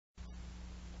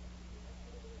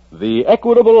The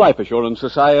Equitable Life Assurance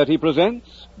Society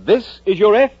presents This Is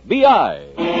Your F.B.I.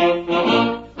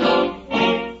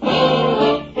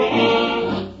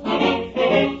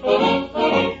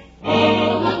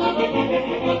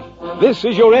 This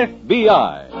is Your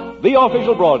F.B.I., the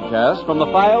official broadcast from the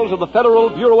files of the Federal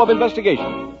Bureau of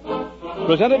Investigation.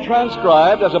 Presented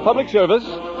transcribed as a public service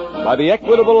by the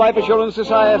Equitable Life Assurance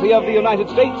Society of the United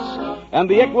States and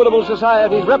the Equitable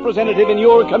Society's representative in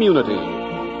your community.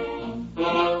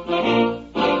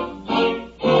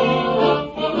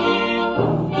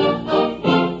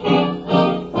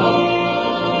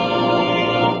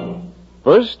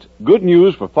 First, good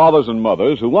news for fathers and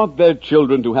mothers who want their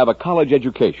children to have a college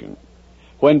education.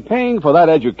 When paying for that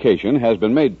education has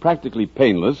been made practically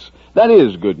painless, that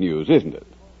is good news, isn't it?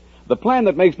 The plan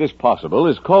that makes this possible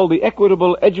is called the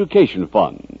Equitable Education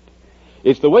Fund.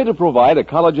 It's the way to provide a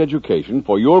college education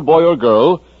for your boy or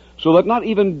girl so that not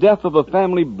even death of a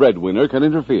family breadwinner can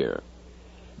interfere.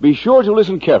 Be sure to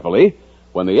listen carefully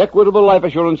when the Equitable Life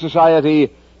Assurance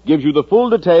Society gives you the full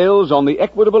details on the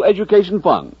Equitable Education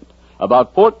Fund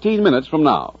about 14 minutes from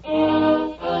now.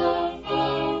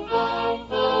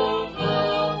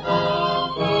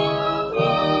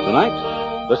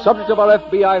 Tonight, the subject of our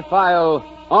FBI file,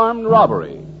 armed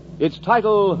robbery. Its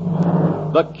title,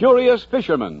 The Curious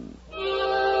Fisherman.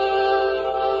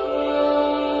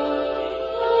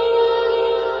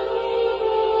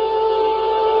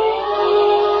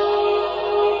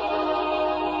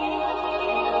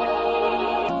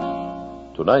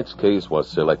 Tonight's case was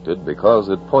selected because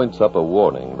it points up a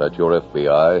warning that your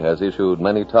FBI has issued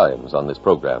many times on this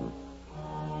program.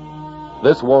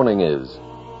 This warning is,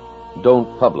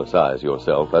 don't publicize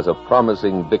yourself as a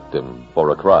promising victim for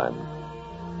a crime.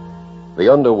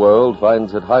 The underworld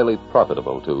finds it highly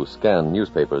profitable to scan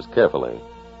newspapers carefully,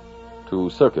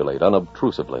 to circulate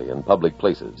unobtrusively in public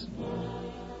places.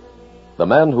 The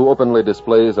man who openly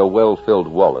displays a well-filled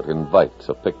wallet invites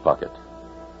a pickpocket.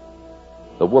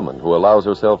 The woman who allows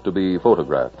herself to be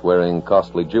photographed wearing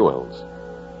costly jewels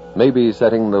may be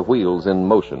setting the wheels in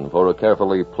motion for a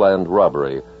carefully planned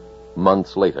robbery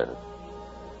months later.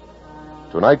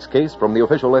 Tonight's case from the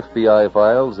official FBI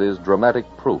files is dramatic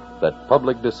proof that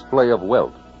public display of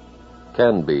wealth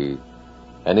can be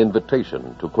an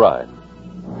invitation to crime.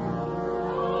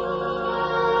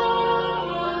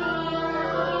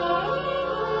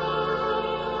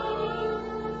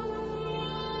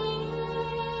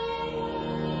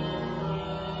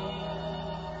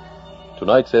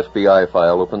 Tonight's FBI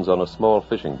file opens on a small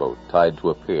fishing boat tied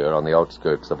to a pier on the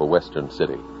outskirts of a western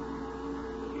city.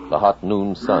 The hot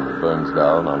noon sun burns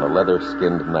down on a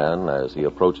leather-skinned man as he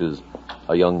approaches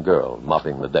a young girl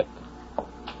mopping the deck.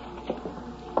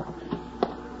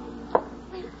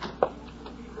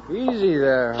 Easy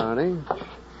there, honey.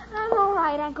 I'm all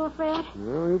right, Uncle Fred.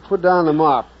 Well, you put down the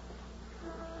mop.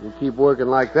 You keep working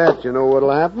like that, you know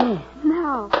what'll happen?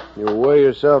 No. You'll wear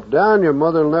yourself down. Your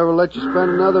mother will never let you spend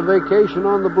another vacation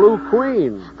on the Blue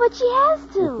Queen. But she has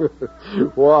to.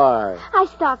 Why? I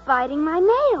stopped biting my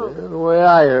nails. The way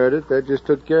I heard it, that just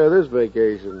took care of this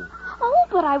vacation. Oh,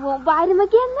 but I won't bite him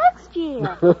again next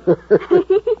year.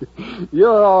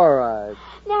 You're all right.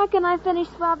 Now can I finish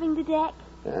swabbing the deck?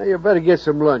 You better get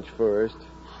some lunch first.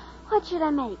 What should I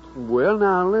make? Well,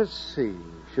 now, let's see.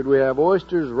 Should we have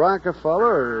oysters Rockefeller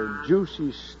or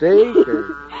juicy steak?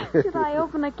 Or... Should I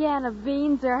open a can of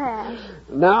beans or hash?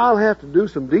 Now, I'll have to do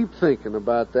some deep thinking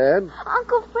about that.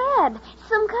 Uncle Fred,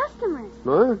 some customers.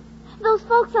 Huh? Those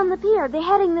folks on the pier, they're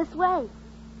heading this way.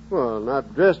 Well,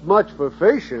 not dressed much for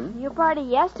fishing. Your party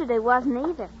yesterday wasn't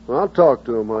either. Well, I'll talk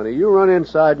to them, honey. You run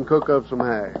inside and cook up some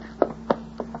hash.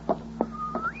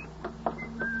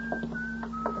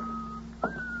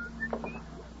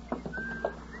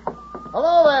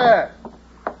 Hello there.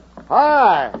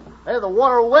 Hi. Hey, the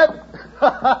water wet?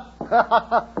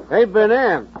 Ain't been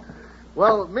in.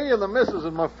 Well, me and the missus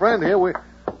and my friend here, we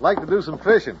like to do some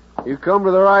fishing. You come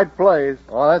to the right place.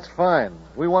 Oh, that's fine.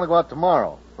 We want to go out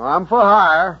tomorrow. I'm for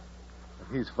hire.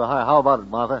 He's for hire. How about it,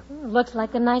 Martha? Looks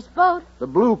like a nice boat. The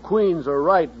Blue Queen's a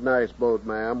right nice boat,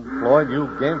 ma'am. Floyd,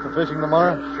 you game for fishing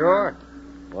tomorrow? Sure.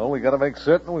 Well, we got to make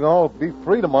certain we all be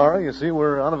free tomorrow. You see,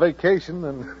 we're on a vacation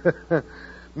and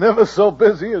never so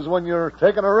busy as when you're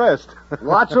taking a rest.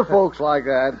 Lots of folks like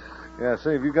that. Yeah,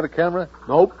 say, have you got a camera?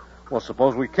 Nope. Well,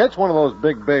 suppose we catch one of those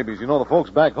big babies. You know, the folks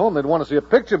back home, they'd want to see a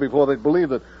picture before they'd believe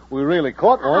that we really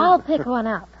caught one. I'll pick one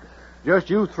up. Just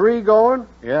you three going?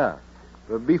 Yeah.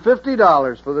 It'll be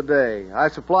 $50 for the day. I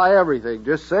supply everything.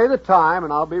 Just say the time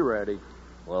and I'll be ready.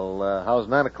 Well, how's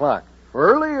 9 o'clock?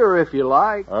 Earlier, if you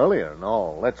like. Earlier?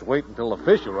 No, let's wait until the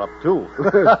fish are up, too.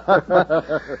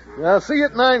 Now, see you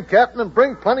at 9, Captain, and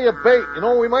bring plenty of bait. You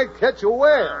know, we might catch a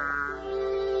whale.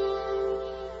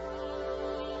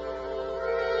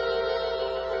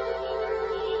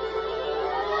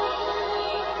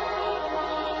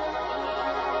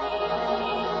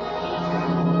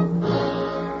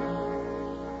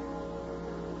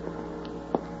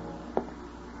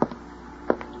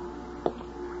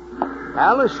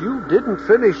 Alice, you didn't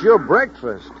finish your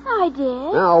breakfast. I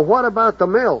did. Now, what about the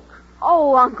milk?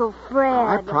 Oh, Uncle Fred.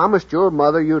 I promised your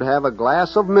mother you'd have a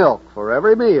glass of milk for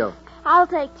every meal. I'll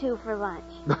take 2 for lunch.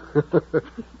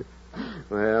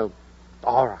 Well,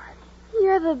 all right.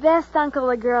 You're the best uncle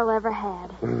a girl ever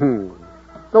had.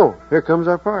 Oh, here comes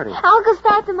our party. Uncle,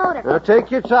 start the motor. Now,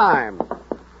 take your time.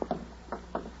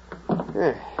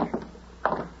 Yeah.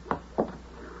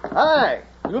 Hi.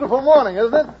 Beautiful morning,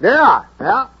 isn't it?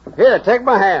 Yeah. Here, take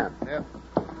my hand. Yep.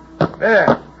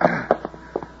 There.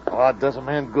 Oh, it does a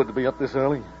man good to be up this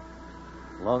early.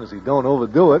 As long as he don't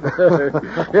overdo it.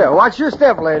 Here, watch your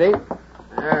step, lady.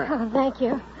 There. Oh, thank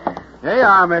you. Here you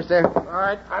are, mister. All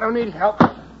right, I don't need help.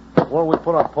 Where we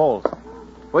put our poles?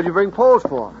 What'd you bring poles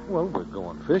for? Well, we're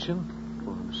going fishing.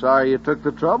 I'm sorry you took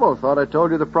the trouble. Thought I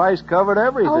told you the price covered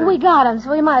everything. Oh, we got them,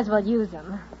 so we might as well use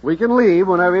them. We can leave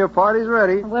whenever your party's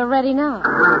ready. We're ready now.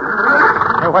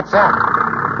 Hey, what's that?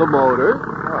 The motor.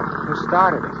 Oh, who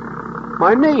started it?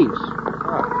 My niece.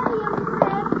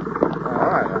 All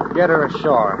right, get her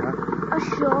ashore, huh?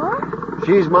 Ashore?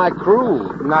 She's my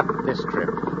crew. Not this trip.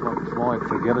 Look, Floyd,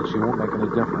 forget it. She won't make any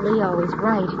difference. Leo is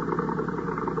right.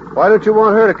 Why don't you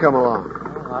want her to come along?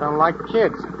 Well, I don't like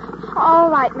kids. All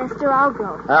right, mister, I'll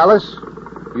go. Alice,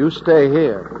 you stay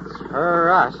here. It's her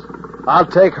or us. I'll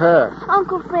take her.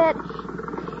 Uncle Fred,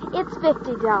 it's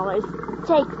 $50.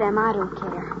 Take them, I don't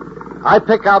care. I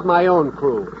pick out my own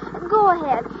crew. Go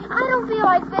ahead. I don't feel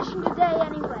like fishing today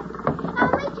anyway.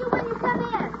 I'll meet you when you come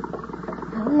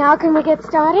in. Now can we get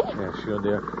started? Yeah, sure,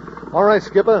 dear. All right,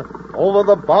 Skipper. Over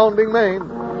the bounding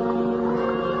main.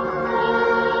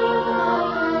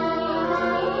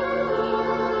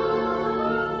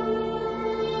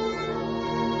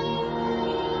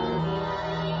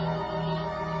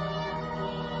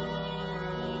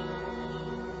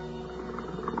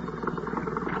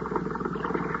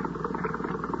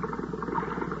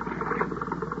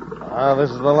 Ah,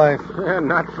 this is the life.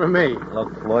 Not for me.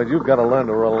 Look, Floyd, you've got to learn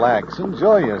to relax.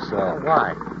 Enjoy yourself.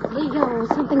 Why? Leo,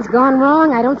 something's gone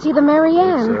wrong. I don't see the Mary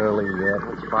It's Ann. early yet.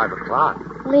 It's 5 o'clock.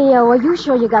 Leo, are you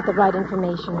sure you got the right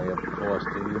information? Why, of course,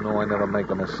 dear. You know I never make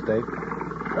a mistake.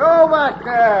 Go back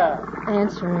there.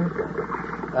 Answer him.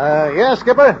 Yeah,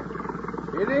 Skipper?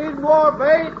 You need more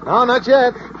bait? No, not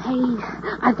yet. Hey,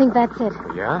 I think that's it.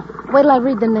 Yeah? Wait till I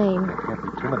read the name. There can't be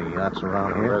too many yachts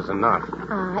around here. There's enough.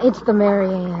 It's the Mary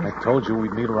Ann. I told you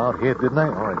we'd meet her out here, didn't I?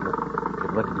 All right, look.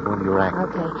 Get ready to go into your act.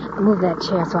 Okay, move that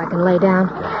chair so I can lay down.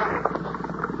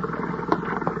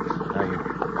 Now, you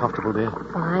comfortable, dear?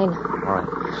 Fine. All right,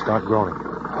 start groaning.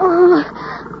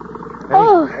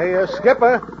 Oh. Hey,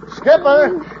 Skipper!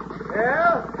 Skipper!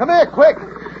 Yeah? Come here, quick!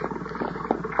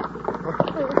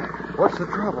 What's the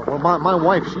trouble? Well, my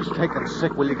wife, she's taken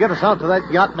sick. Will you get us out to that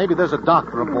yacht? Maybe there's a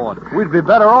doctor aboard. We'd be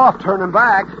better off turning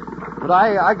back. But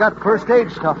I got first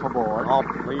aid stuff aboard. Oh,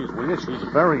 please, will you? She's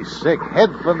very sick. Head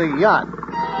for the yacht.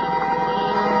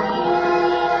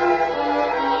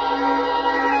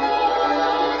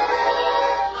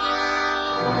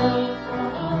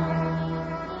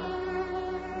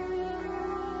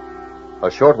 A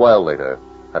short while later,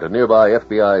 at a nearby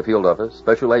F.B.I. field office,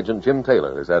 Special Agent Jim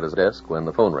Taylor is at his desk when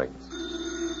the phone rings.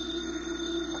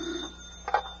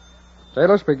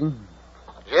 Taylor speaking.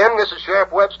 Jim, this is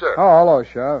Sheriff Webster. Oh, hello,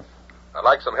 Sheriff. I'd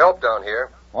like some help down here.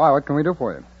 Why, what can we do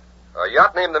for you? A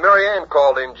yacht named the Mary Ann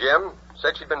called in, Jim.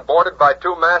 Said she'd been boarded by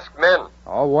 2 masked men.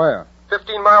 Oh, where?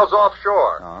 15 miles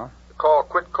offshore. Uh-huh. The call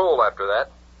quit cold after that.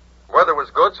 Weather was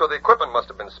good, so the equipment must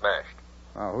have been smashed.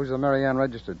 Oh, who's the Mary Ann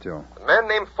registered to? A man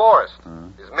named Forrest.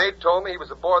 His mate told me he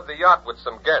was aboard the yacht with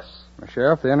some guests.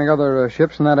 Sheriff, there any other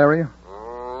ships in that area?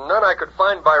 None I could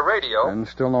find by radio. And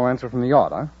still no answer from the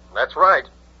yacht, huh? That's right.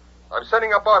 I'm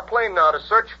setting up our plane now to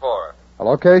search for her.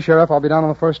 Well, okay, Sheriff. I'll be down on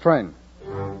the first train.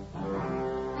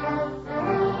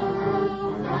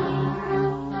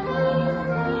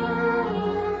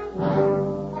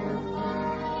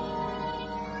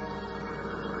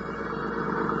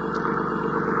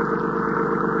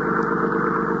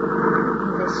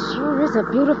 This sure is a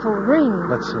beautiful ring.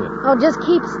 Let's see it. Oh, just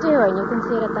keep steering. You can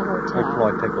see it at the Hey, hotel.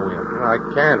 Floyd, take the wheel. I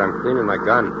can't. I'm cleaning my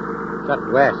gun.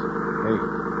 Got wet.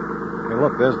 Hey,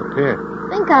 look, there's the pier.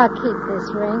 think I'll keep this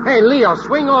ring. Hey, Leo,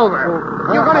 swing over.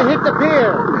 You're going to hit the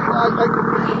pier.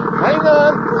 Hang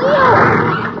on. Leo!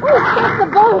 Oh, stop the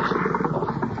boat.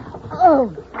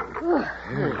 Oh.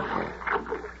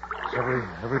 Is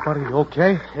everybody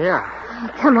okay? Yeah.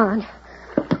 Come on.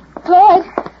 Floyd,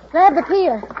 grab the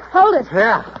pier. Hold it.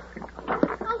 Yeah.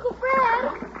 Uncle Fred?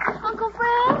 Uncle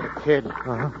Fred? Kid.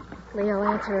 Uh-huh. Leo,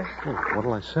 answer. Hey,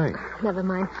 what'll I say? Never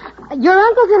mind. Your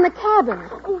uncle's in the cabin.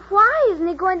 Why? Isn't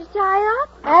he going to tie up?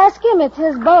 Ask him. It's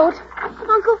his boat.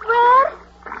 Uncle Fred?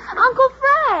 Uncle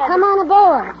Fred! Come on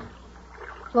aboard.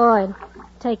 Floyd,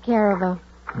 take care of her.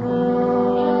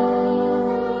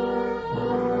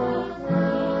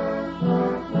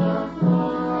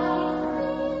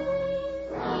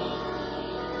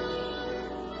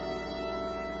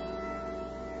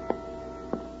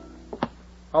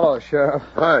 Hello, Sheriff.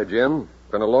 Hi, Jim.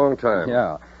 Been a long time.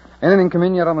 Yeah. Anything come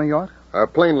in yet on the yacht? Our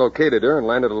plane located her and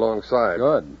landed alongside.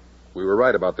 Good. We were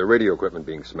right about the radio equipment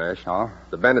being smashed. Oh?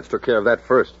 The bandits took care of that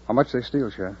first. How much they steal,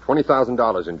 Sheriff?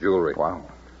 $20,000 in jewelry. Wow.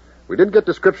 We didn't get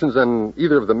descriptions on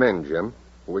either of the men, Jim.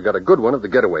 But we got a good one of the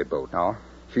getaway boat. Oh?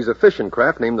 She's a fishing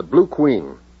craft named the Blue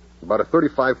Queen. About a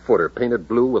 35-footer, painted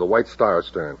blue with a white star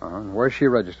astern. Where's she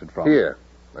registered from? Here.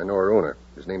 I know her owner.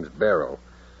 His name's Barrow.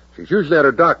 She's usually at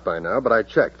her dock by now, but I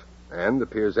checked. And the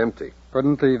pier's empty.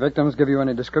 Couldn't the victims give you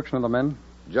any description of the men?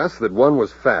 Just that one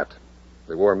was fat.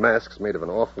 They wore masks made of an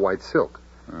off-white silk.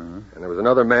 And there was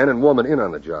another man and woman in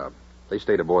on the job. They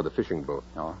stayed aboard the fishing boat.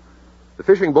 Oh? The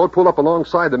fishing boat pulled up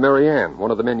alongside the Mary Ann.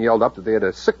 One of the men yelled up that they had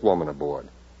a sick woman aboard.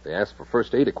 They asked for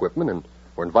first aid equipment and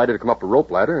were invited to come up a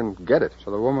rope ladder and get it.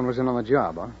 So the woman was in on the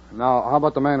job, huh? Now, how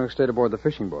about the man who stayed aboard the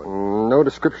fishing boat? No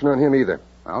description on him either.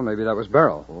 Well, maybe that was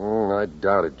Barrow. I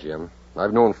doubt it, Jim.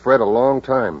 I've known Fred a long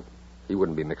time. He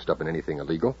wouldn't be mixed up in anything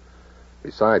illegal.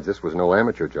 Besides, this was no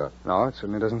amateur job. No, it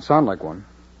certainly doesn't sound like one.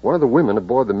 One of the women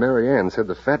aboard the Mary Ann said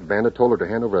the fat bandit told her to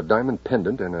hand over a diamond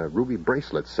pendant and a ruby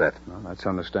bracelet set. Well, that's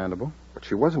understandable. But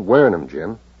she wasn't wearing them,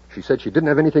 Jim. She said she didn't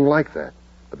have anything like that.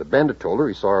 But the bandit told her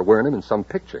he saw her wearing them in some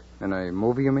picture. In a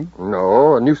movie, you mean?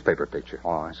 No, a newspaper picture. Oh,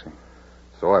 I see.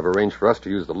 So I've arranged for us to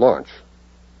use the launch.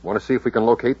 Want to see if we can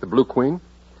locate the Blue Queen?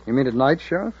 You mean at night,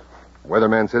 Sheriff?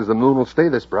 Weatherman says the moon will stay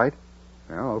this bright.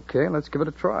 Well, okay, let's give it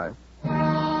a try.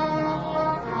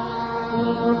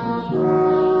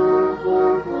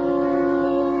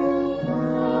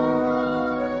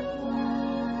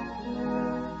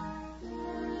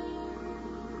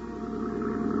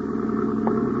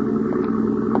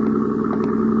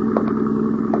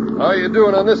 How you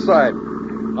doing on this side?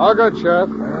 All good, Sheriff.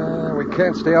 We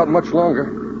can't stay out much longer.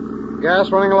 Gas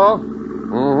running low?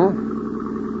 Mm-hmm.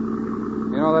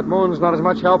 You know, that moon's not as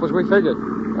much help as we figured.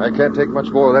 I can't take much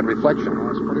more of that reflection.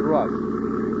 It's pretty rough.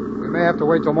 We may have to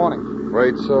wait till morning.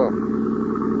 Afraid so.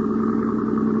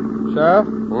 Sheriff?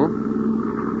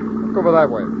 Hmm? Look over that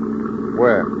way.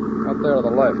 Where? Up there to the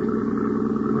left.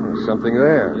 Oh, something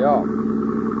there. Yeah.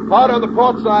 Hard on the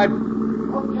port side.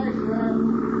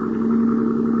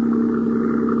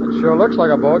 It sure looks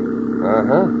like a boat.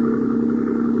 Uh-huh.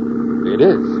 It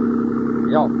is.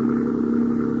 Yeah.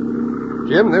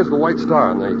 Jim, there's the white star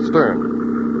on the stern.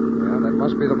 Yeah, that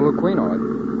must be the Blue Queen, all right.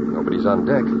 Nobody's on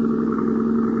deck.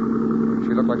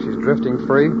 She looked like she's drifting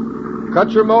free.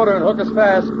 Cut your motor and hook us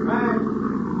fast.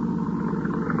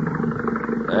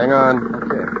 Hang on.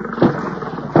 Okay.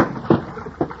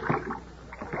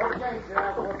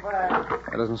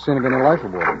 There doesn't seem to be any life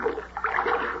aboard.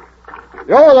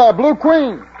 Yo there, Blue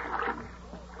Queen.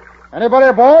 Anybody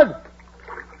aboard?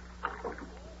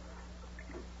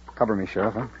 Cover me,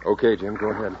 Sheriff, huh? Okay, Jim,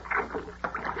 go ahead.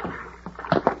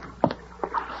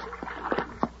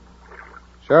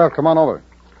 Sheriff, come on over.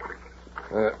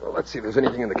 Well, let's see if there's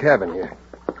anything in the cabin here.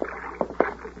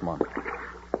 Come on.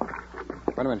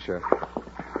 Wait a minute, Sheriff.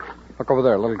 Look over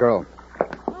there, little girl.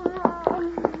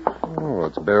 Oh,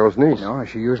 it's Barrow's niece. No, is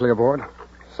she usually aboard?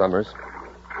 Summers.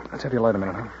 Let's have you light a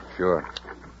minute, huh? Sure.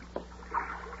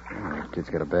 Oh, kid's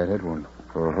got a bad head wound.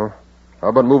 Uh-huh. How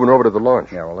about moving over to the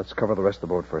launch? Yeah, well, let's cover the rest of the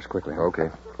boat first, quickly.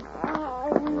 Okay.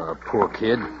 Poor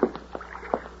kid.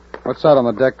 What's that on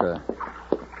the deck there?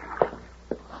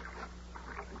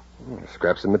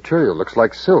 Scraps of material. Looks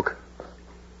like silk.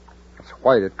 It's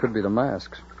white. It could be the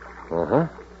masks. Uh-huh.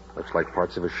 Looks like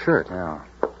parts of a shirt. Yeah.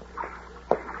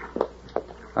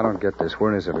 I don't get this.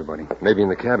 Where is everybody? Maybe in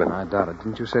the cabin. I doubt it.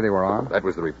 Didn't you say they were armed? That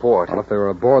was the report. Well, if they were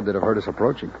aboard, they'd have heard us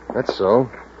approaching. That's so.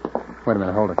 Wait a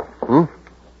minute. Hold it. Hmm?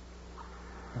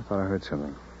 I thought I heard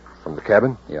something. From the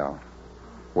cabin? Yeah.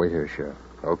 Wait here, Sheriff.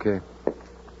 Okay.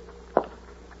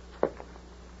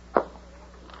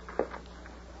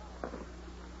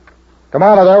 Come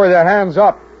out of there with your hands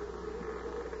up.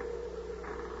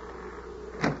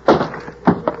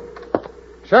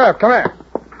 Sheriff, come here.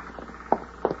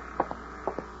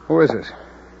 Who is this?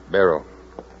 Barrow.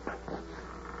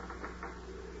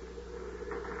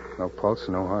 No pulse,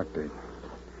 no heartbeat.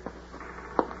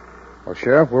 Well,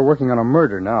 Sheriff, we're working on a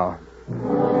murder now.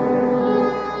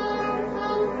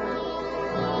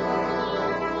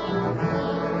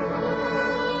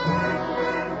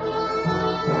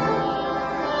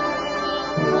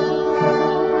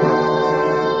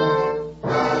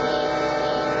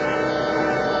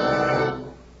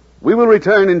 We will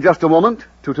return in just a moment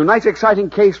to tonight's exciting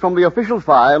case from the official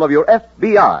file of your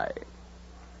F.B.I.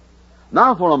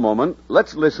 Now, for a moment,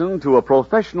 let's listen to a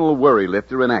professional worry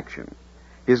lifter in action.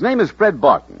 His name is Fred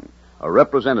Barton, a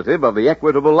representative of the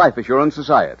Equitable Life Assurance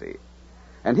Society.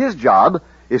 And his job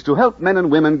is to help men and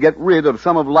women get rid of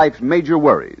some of life's major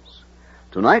worries.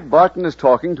 Tonight, Barton is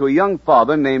talking to a young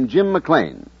father named Jim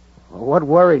McLean. What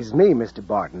worries me, Mr.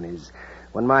 Barton, is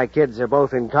when my kids are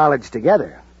both in college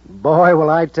together. Boy,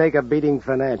 will I take a beating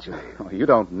financially. Well, you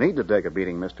don't need to take a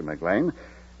beating, Mr. McLean.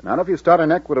 Not if you start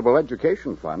an Equitable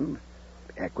Education Fund.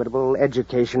 Equitable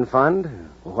Education Fund?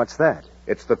 What's that?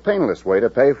 It's the painless way to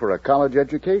pay for a college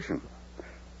education.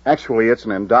 Actually, it's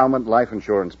an endowment life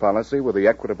insurance policy with the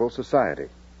Equitable Society.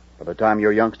 By the time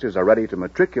your youngsters are ready to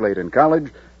matriculate in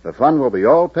college, the fund will be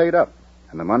all paid up,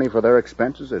 and the money for their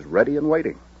expenses is ready and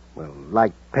waiting. Well,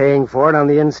 like paying for it on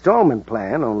the installment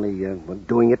plan, only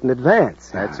doing it in advance.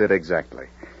 That's it exactly.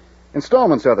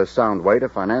 Installments are the sound way to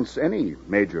finance any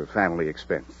major family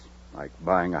expense, like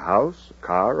buying a house, a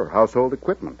car, or household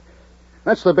equipment.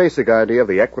 That's the basic idea of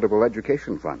the Equitable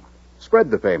Education Fund.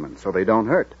 Spread the payments so they don't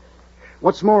hurt.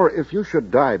 What's more, if you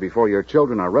should die before your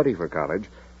children are ready for college,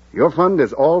 your fund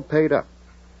is all paid up.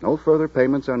 No further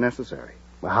payments are necessary.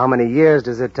 Well, how many years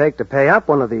does it take to pay up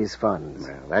one of these funds?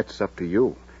 Well, that's up to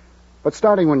you. But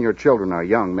starting when your children are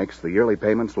young makes the yearly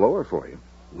payments lower for you.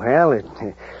 Well,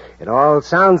 it all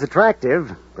sounds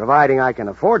attractive, providing I can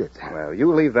afford it. Well,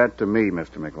 you leave that to me,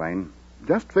 Mr. McLean.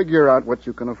 Just figure out what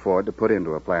you can afford to put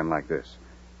into a plan like this.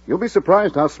 You'll be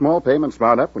surprised how small payments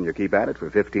mount up when you keep at it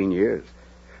for 15 years.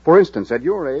 For instance, at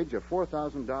your age, a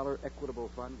 $4,000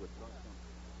 Equitable Fund would cost...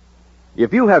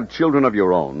 If you have children of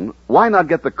your own, why not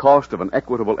get the cost of an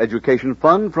Equitable Education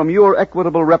Fund from your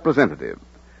Equitable representative?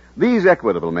 These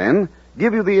Equitable men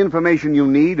give you the information you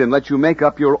need and let you make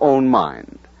up your own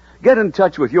mind. Get in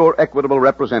touch with your Equitable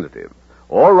representative,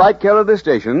 or write care of this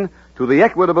station to the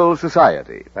Equitable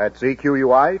Society. That's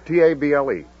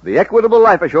EQUITABLE. The Equitable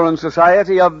Life Assurance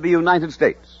Society of the United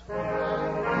States.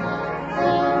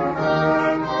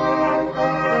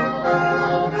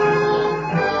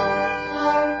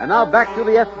 And now back to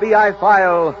the FBI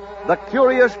file, The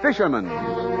Curious Fisherman.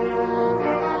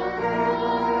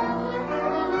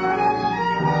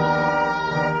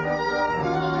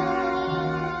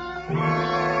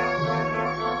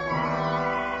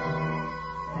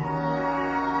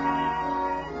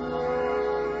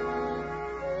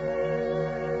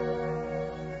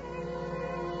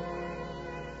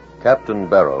 Captain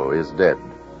Barrow is dead.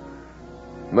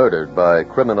 Murdered by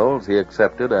criminals he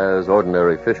accepted as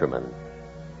ordinary fishermen.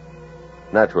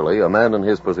 Naturally, a man in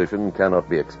his position cannot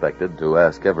be expected to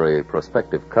ask every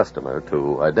prospective customer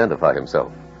to identify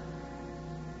himself.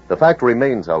 The fact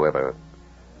remains, however,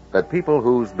 that people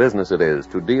whose business it is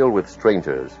to deal with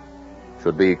strangers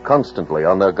should be constantly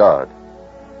on their guard.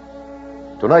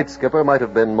 Tonight's skipper might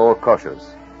have been more cautious.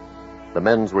 The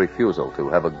men's refusal to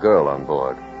have a girl on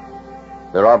board,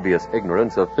 their obvious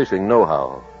ignorance of fishing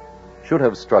know-how, should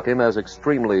have struck him as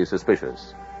extremely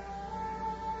suspicious.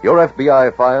 Your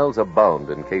FBI files abound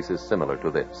in cases similar to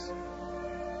this.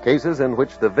 Cases in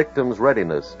which the victim's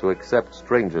readiness to accept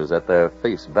strangers at their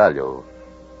face value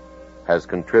has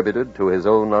contributed to his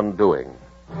own undoing.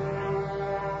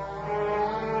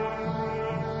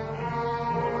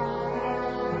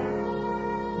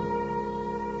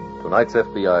 Tonight's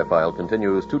FBI file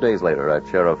continues 2 days later at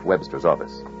Sheriff Webster's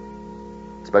office.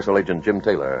 Special Agent Jim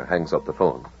Taylor hangs up the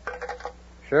phone.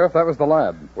 Sheriff, that was the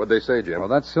lab. What'd they say, Jim? Well,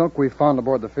 that silk we found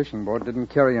aboard the fishing boat didn't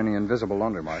carry any invisible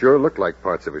laundry marks. Sure looked like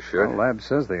parts of a shirt. The lab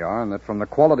says they are, and that from the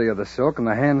quality of the silk and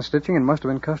the hand stitching, it must have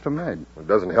been custom made. It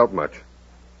doesn't help much.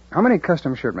 How many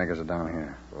custom shirt makers are down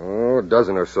here? Oh, a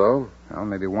dozen or so. Well,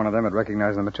 maybe one of them would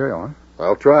recognize the material, huh?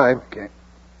 I'll try. Okay.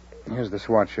 Here's the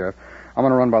SWAT, Sheriff. I'm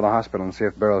going to run by the hospital and see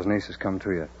if Barrow's niece has come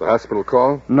to you. The hospital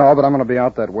call? No, but I'm going to be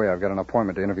out that way. I've got an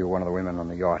appointment to interview one of the women on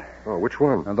the yacht. Oh, which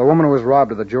one? The woman who was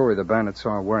robbed of the jewelry the bandit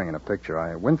saw her wearing in a picture.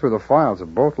 I went through the files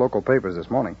of both local papers this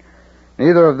morning.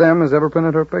 Neither of them has ever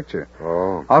printed her picture.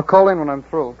 Oh. I'll call in when I'm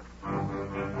through.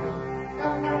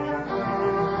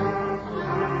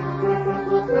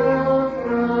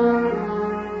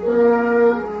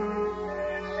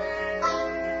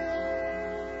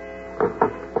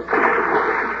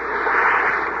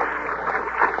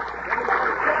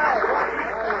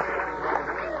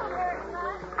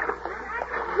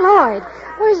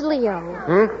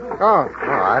 Oh,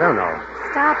 I don't know.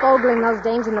 Stop ogling those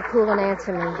dames in the pool and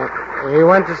answer me. He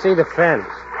went to see the fence.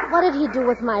 What did he do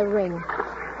with my ring?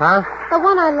 Huh? The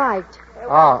one I liked.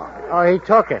 Oh, he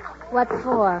took it. What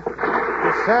for?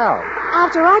 To sell.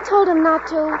 After I told him not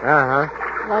to? Uh-huh.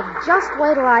 Well, just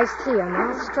wait till I see him.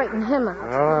 I'll straighten him out.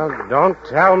 Oh, don't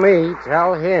tell me.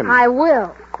 Tell him. I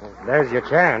will. There's your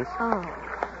chance. Oh.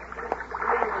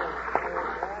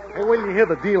 Hey, wait till you hear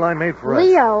the deal I made for us.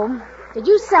 Leo, did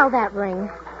you sell that ring?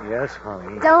 Yes,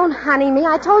 honey. Don't honey me.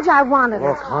 I told you I wanted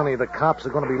Look, it. honey, the cops are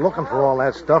going to be looking for all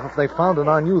that stuff. If they found it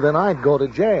on you, then I'd go to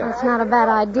jail. That's not a bad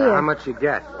idea. How much you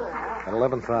get?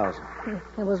 $11,000.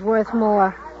 It was worth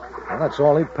more. Well, that's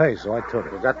all he'd pay, so I took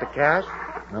it. You got the cash?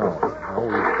 No, we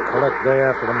collect day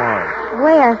after tomorrow.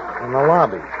 Where? In the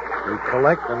lobby. We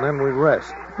collect and then we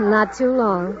rest. Not too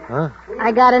long. Huh?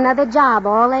 I got another job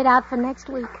all laid out for next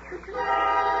week.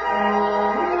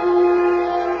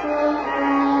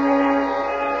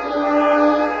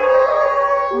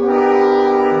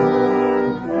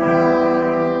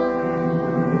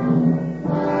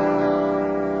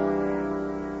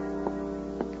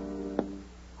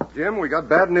 Jim, we got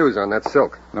bad news on that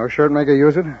silk. No shirt maker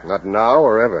use it? Not now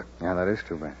or ever. Yeah, that is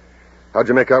too bad. How'd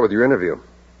you make out with your interview?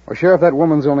 Well, Sheriff, that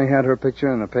woman's only had her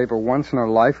picture in the paper once in her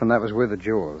life, and that was with the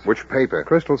jewels. Which paper?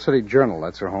 Crystal City Journal.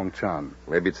 That's her hometown.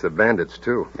 Maybe it's the bandits,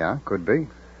 too. Yeah, could be.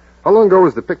 How long ago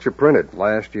was the picture printed?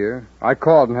 Last year. I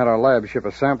called and had our lab ship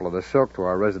a sample of the silk to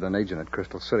our resident agent at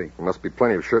Crystal City. There must be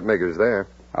plenty of shirt makers there.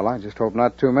 Well, I just hope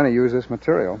not too many use this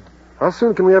material. How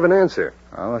soon can we have an answer?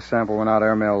 Well, the sample went out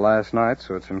airmail last night,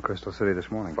 so it's in Crystal City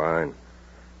this morning. Fine.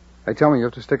 Hey, tell me, you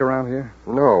have to stick around here?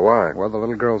 No, why? Well, the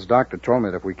little girl's doctor told me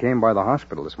that if we came by the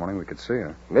hospital this morning, we could see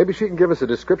her. Maybe she can give us a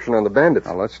description on the bandits.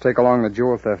 Now, let's take along the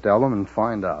jewel theft album and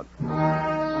find out.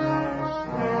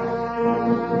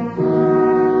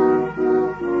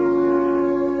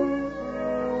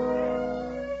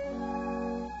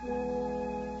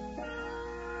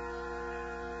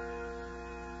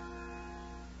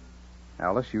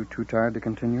 Alice, you too tired to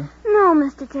continue? No,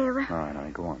 Mr. Taylor. All right,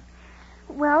 honey, go on.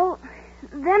 Well,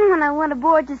 then when I went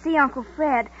aboard to see Uncle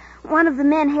Fred, one of the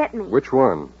men hit me. Which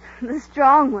one? The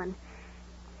strong one.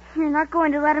 You're not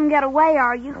going to let him get away,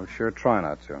 are you? Oh, sure, try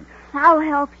not to. I'll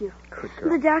help you. Good girl.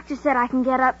 The doctor said I can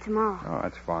get up tomorrow. Oh,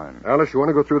 that's fine. Alice, you want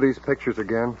to go through these pictures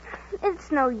again?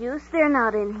 It's no use. They're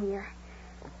not in here.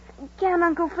 Can't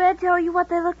Uncle Fred tell you what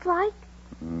they looked like?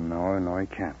 No, he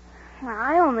can't. Well,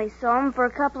 I only saw him for a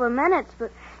couple of minutes,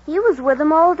 but he was with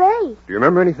him all day. Do you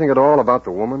remember anything at all about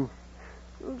the woman?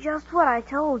 Just what I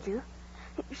told you.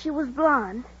 She was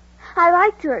blonde. I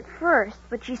liked her at first,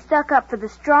 but she stuck up for the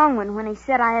strong one when he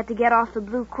said I had to get off the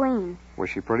Blue Queen. Was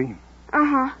she pretty?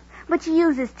 Uh-huh. But she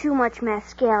uses too much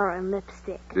mascara and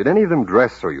lipstick. Did any of them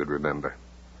dress so you'd remember?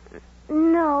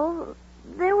 No,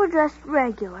 they were dressed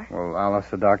regular. Well, Alice,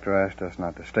 the doctor asked us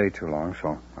not to stay too long,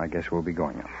 so I guess we'll be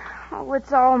going now. Oh,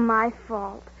 it's all my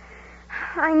fault.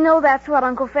 I know that's what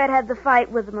Uncle Fred had the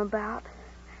fight with him about.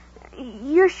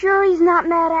 You're sure he's not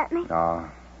mad at me? No,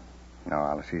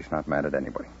 Alice, he's not mad at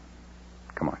anybody.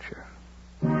 Come on, Sheriff.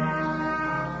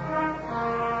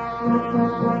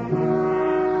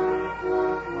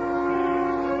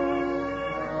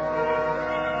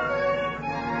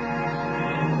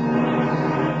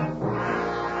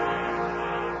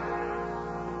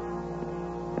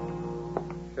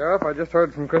 Sheriff, I just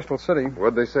heard from Crystal City.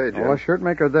 What'd they say, Jim? Well, a shirt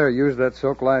maker there used that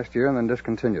silk last year and then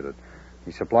discontinued it.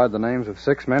 He supplied the names of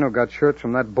 6 men who got shirts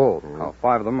from that bull. Now,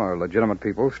 5 of them are legitimate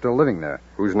people still living there.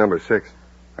 Who's number 6?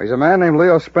 He's a man named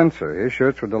Leo Spencer. His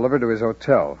shirts were delivered to his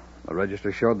hotel. The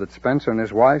register showed that Spencer and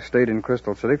his wife stayed in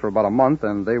Crystal City for about a month,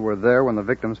 and they were there when the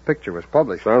victim's picture was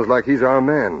published. Sounds like he's our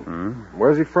man.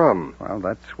 Where's he from? Well,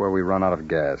 that's where we run out of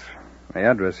gas. The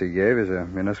address he gave is a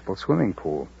municipal swimming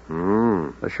pool.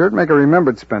 The shirt maker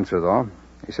remembered Spencer, though.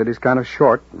 He said he's kind of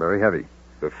short, very heavy.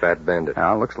 The fat bandit.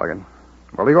 Yeah, looks like it.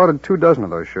 Well, he ordered 2 dozen of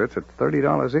those shirts at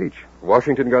 $30 each.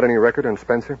 Washington got any record on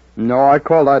Spencer? No, I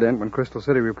called that in when Crystal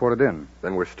City reported in.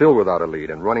 Then we're still without a lead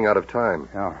and running out of time.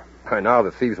 Yeah. By now,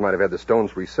 the thieves might have had the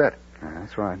stones reset.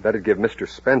 That's right. That'd give Mr.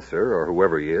 Spencer, or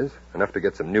whoever he is, enough to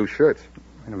get some new shirts.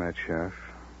 Wait a minute, Sheriff.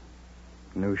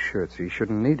 New shirts. He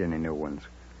shouldn't need any new ones.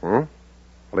 Hmm?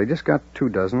 Well, he just got 2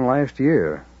 dozen last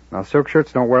year. Now, silk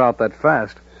shirts don't wear out that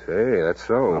fast. Say, that's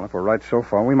so. Well, if we're right so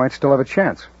far, we might still have a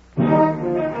chance.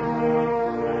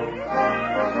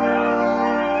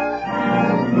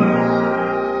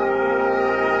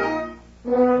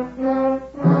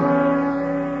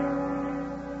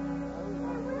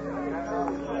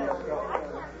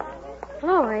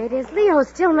 Floyd, is Leo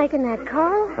still making that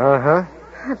call? Uh-huh.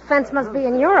 That fence must be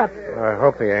in Europe. I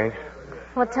hope he ain't.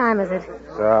 What time is it?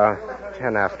 It's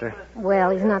 10 after.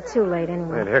 Well, he's not too late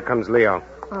anyway. And here comes Leo.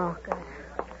 Oh, good.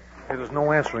 Hey, there's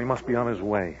no answer. He must be on his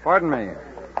way. Pardon me.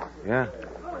 Yeah,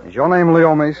 Is your name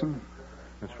Leo Mason?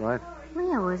 that's right.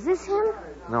 Leo, is this him?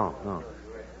 No.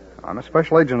 I'm a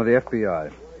special agent of the F.B.I.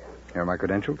 Here are my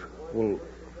credentials. Well,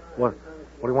 what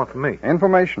do you want from me?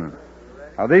 Information.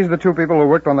 Are these the two people who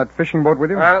worked on that fishing boat with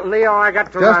you? Leo, I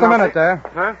got to Just run. a minute there.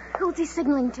 Huh? Who's he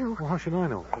signaling to? Well, how should I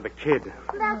know? The kid.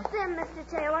 That's them, Mr.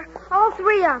 Taylor. All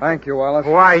three of them. Thank you, Wallace.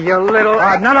 Why, you little...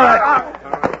 None of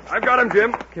that. I've got him,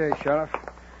 Jim. Okay, Sheriff.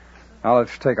 Now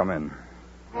let's take him in.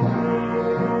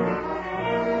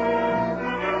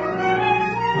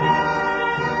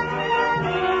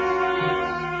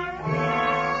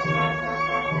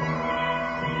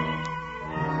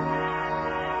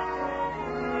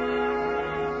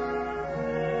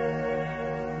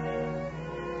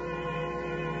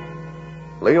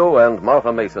 Leo and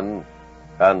Martha Mason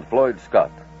and Floyd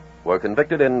Scott were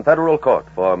convicted in federal court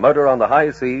for murder on the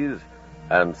high seas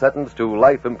and sentenced to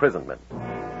life imprisonment.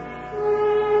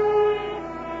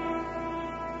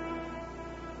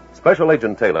 Special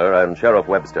Agent Taylor and Sheriff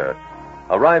Webster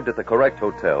arrived at the correct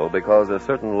hotel because a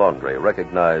certain laundry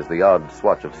recognized the odd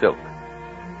swatch of silk.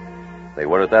 They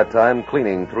were at that time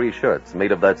cleaning 3 shirts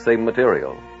made of that same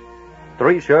material.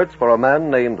 3 shirts for a man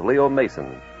named Leo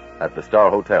Mason at the Star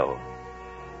Hotel.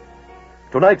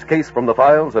 Tonight's case from the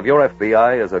files of your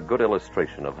F.B.I. is a good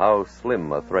illustration of how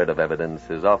slim a thread of evidence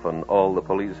is often all the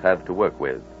police have to work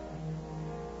with.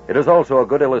 It is also a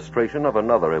good illustration of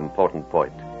another important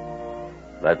point,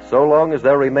 that so long as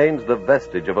there remains the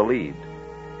vestige of a lead,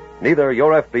 neither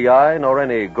your F.B.I. nor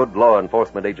any good law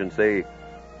enforcement agency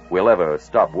will ever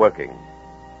stop working.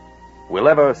 Will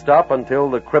ever stop until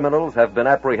the criminals have been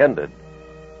apprehended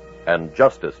and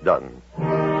justice done.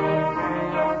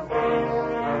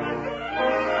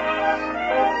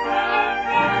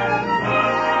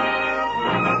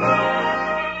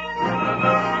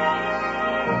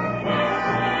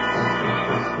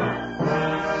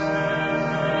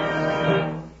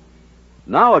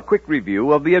 Now a quick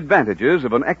review of the advantages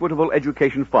of an equitable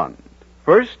education fund.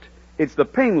 First, it's the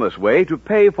painless way to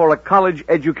pay for a college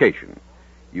education.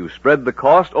 You spread the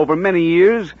cost over many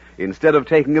years instead of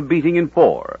taking a beating in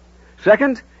 4.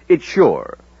 Second, it's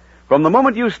sure. From the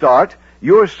moment you start,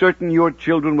 you're certain your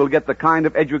children will get the kind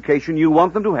of education you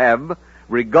want them to have,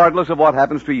 regardless of what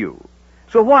happens to you.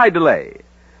 So why delay?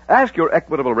 Ask your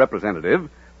equitable representative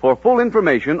for full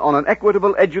information on an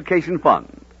equitable education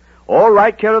fund. Or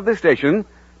write care of this station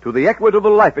to the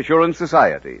Equitable Life Assurance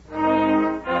Society.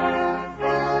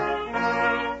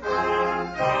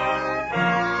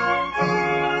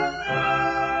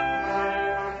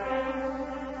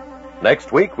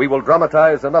 Next week, we will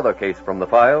dramatize another case from the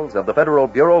files of the Federal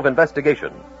Bureau of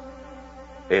Investigation.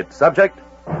 Its subject,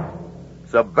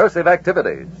 subversive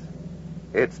activities.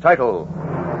 Its title,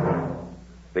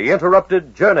 The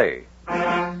Interrupted Journey.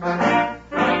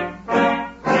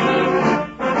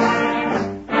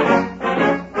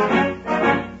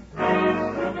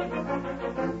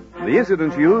 The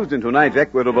incidents used in tonight's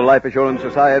Equitable Life Assurance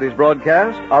Society's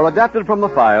broadcast are adapted from the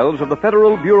files of the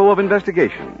Federal Bureau of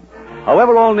Investigation.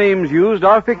 However, all names used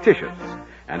are fictitious,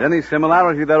 and any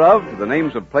similarity thereof to the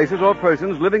names of places or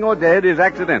persons, living or dead, is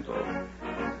accidental.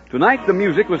 Tonight, the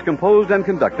music was composed and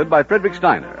conducted by Frederick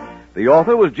Steiner. The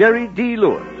author was Jerry D.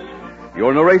 Lewis.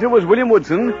 Your narrator was William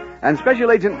Woodson, and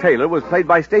Special Agent Taylor was played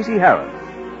by Stacy Harris.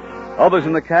 Others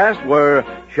in the cast were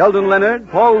Sheldon Leonard,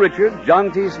 Paul Richards,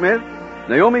 John T. Smith,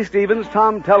 Naomi Stevens,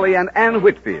 Tom Tully, and Ann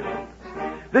Whitfield.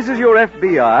 This Is Your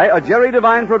F.B.I., a Jerry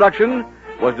Devine production,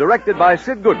 was directed by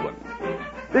Sid Goodwin.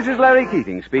 This is Larry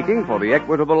Keating speaking for the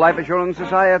Equitable Life Assurance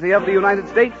Society of the United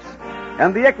States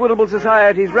and the Equitable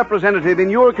Society's representative in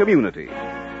your community,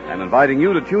 and inviting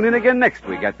you to tune in again next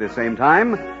week at this same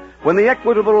time when the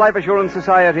Equitable Life Assurance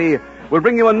Society will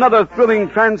bring you another thrilling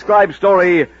transcribed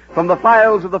story from the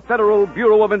files of the Federal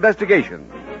Bureau of Investigation.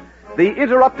 The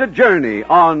Interrupted Journey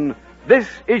on This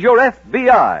Is Your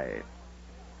F.B.I.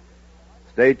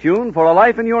 Stay tuned for A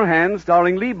Life in Your Hands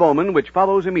starring Lee Bowman, which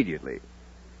follows immediately.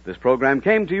 This program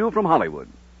came to you from Hollywood.